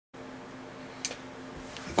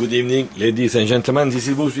Good evening, ladies and gentlemen, this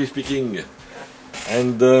is Bruce speaking,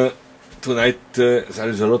 and tonight there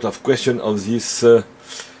is a lot of question of this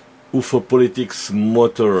Ufopolitics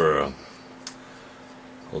motor,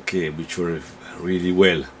 okay, which were really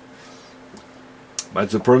well, but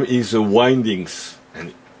the problem is the windings,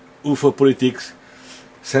 and Ufopolitics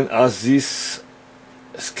sent us this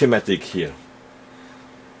schematic here.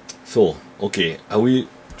 So, okay, I will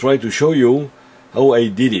try to show you how I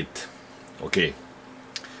did it. Okay,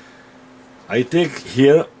 I take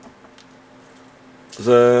here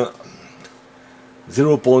the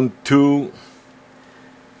 0.2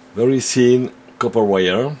 very thin copper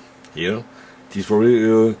wire here. It is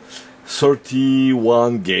probably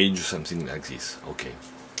 31 gauge, something like this. Okay,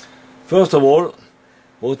 first of all,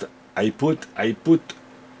 what I put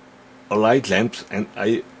a light lamp, and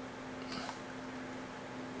I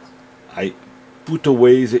put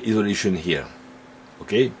away the isolation here.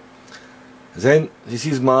 Okay, then this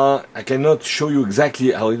is my, I cannot show you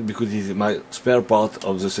exactly how it, because this is my spare part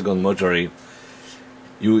of the second motor.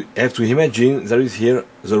 You have to imagine there is here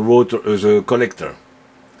the rotor, the collector.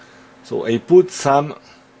 So I put some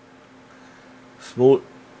small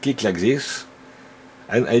kick like this,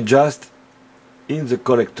 and I just in the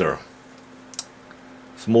collector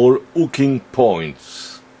small hooking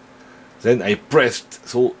points. Then I pressed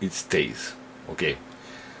so it stays. Okay,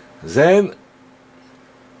 then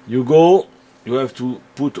you have to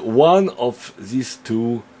put one of these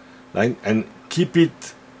two lines and keep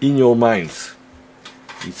it in your minds.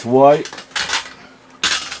 It's why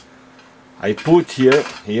I put here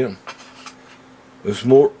a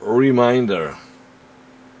small reminder.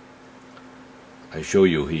 I show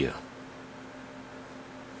you here.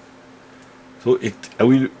 So I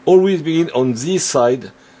will always begin on this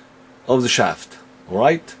side of the shaft.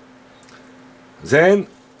 Alright? Then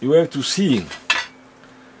you have to see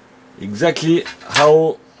exactly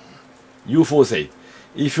how you force.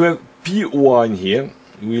 If you have P1 here,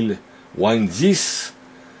 you will wind this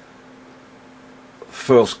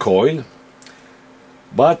first coil,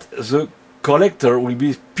 but the collector will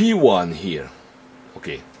be P1 here.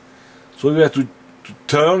 Okay, so you have to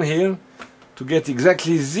turn here to get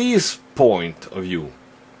exactly this point of view.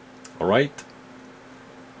 Alright?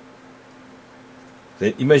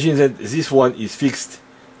 Then imagine that this one is fixed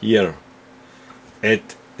here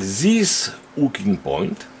at this hooking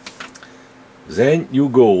point. Then you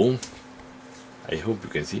go, I hope you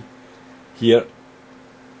can see, here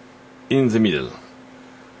in the middle.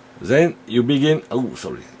 Then you begin, oh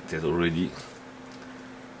sorry, it has already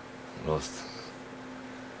lost.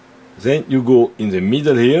 Then you go in the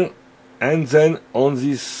middle here, and then on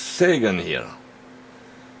this second here,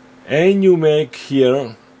 and you make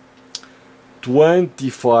here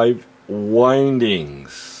 25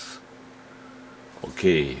 windings.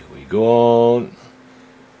 Okay, we go on.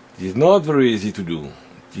 It is not very easy to do.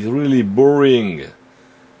 It is really boring,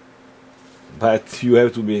 but you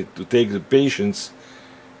have to take the patience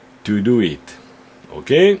to do it.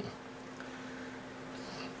 Okay,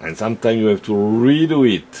 and sometimes you have to redo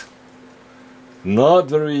it. Not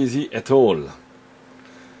very easy at all,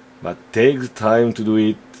 but take the time to do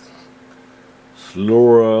it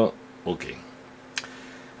slower. Okay,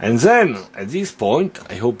 and then at this point,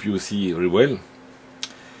 I hope you see very well,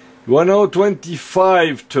 you are now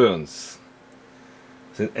 25 turns.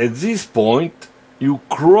 Then at this point you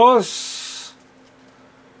cross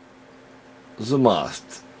the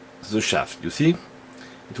mast, the shaft. You see,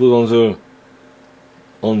 it was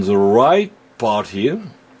on the right part here,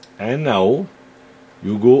 and now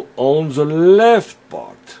you go on the left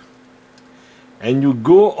part, and you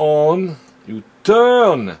go on, you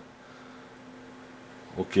turn,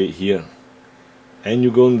 okay, here, and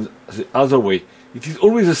you go the other way. It is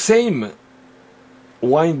always the same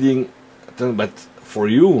winding, but for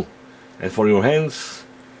you and for your hands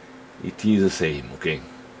it is the same. Okay,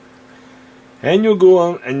 and you go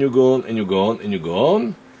on, and you go on, and you go on, and you go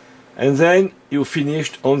on, and then you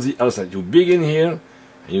finished on the other side. You begin here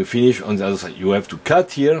and you finish on the other side. You have to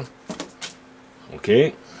cut here.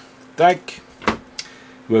 Okay, tack,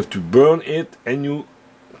 you have to burn it, and you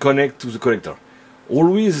connect to the collector.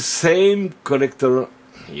 Always the same collector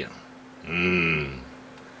here.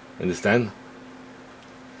 Understand?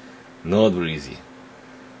 Not very easy.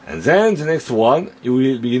 And then the next one, you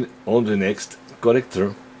will begin on the next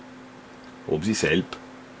collector. Hope this help.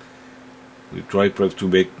 We'll try perhaps to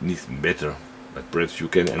make this better, but perhaps you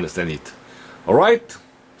can understand it. Alright?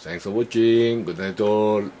 Thanks for watching. Good night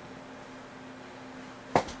all.